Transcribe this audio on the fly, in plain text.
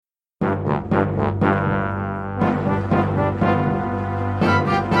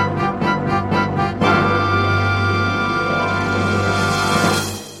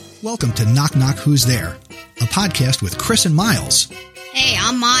welcome to Knock Knock Who's There, a podcast with Chris and Miles. Hey,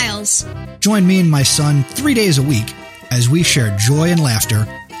 I'm Miles. Join me and my son 3 days a week as we share joy and laughter,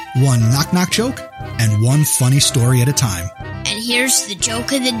 one knock-knock joke and one funny story at a time. And here's the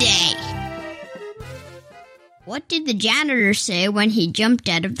joke of the day. What did the janitor say when he jumped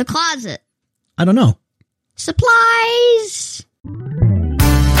out of the closet? I don't know. Supplies!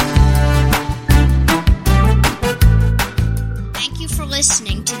 Thank you for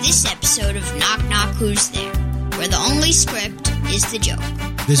listening to this episode of Knock Knock Who's There, where the only script is the joke.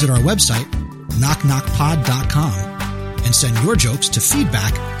 Visit our website, knockknockpod.com, and send your jokes to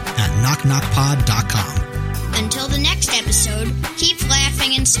feedback at knockknockpod.com. Until the next episode, keep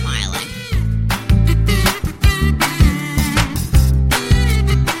laughing and smiling.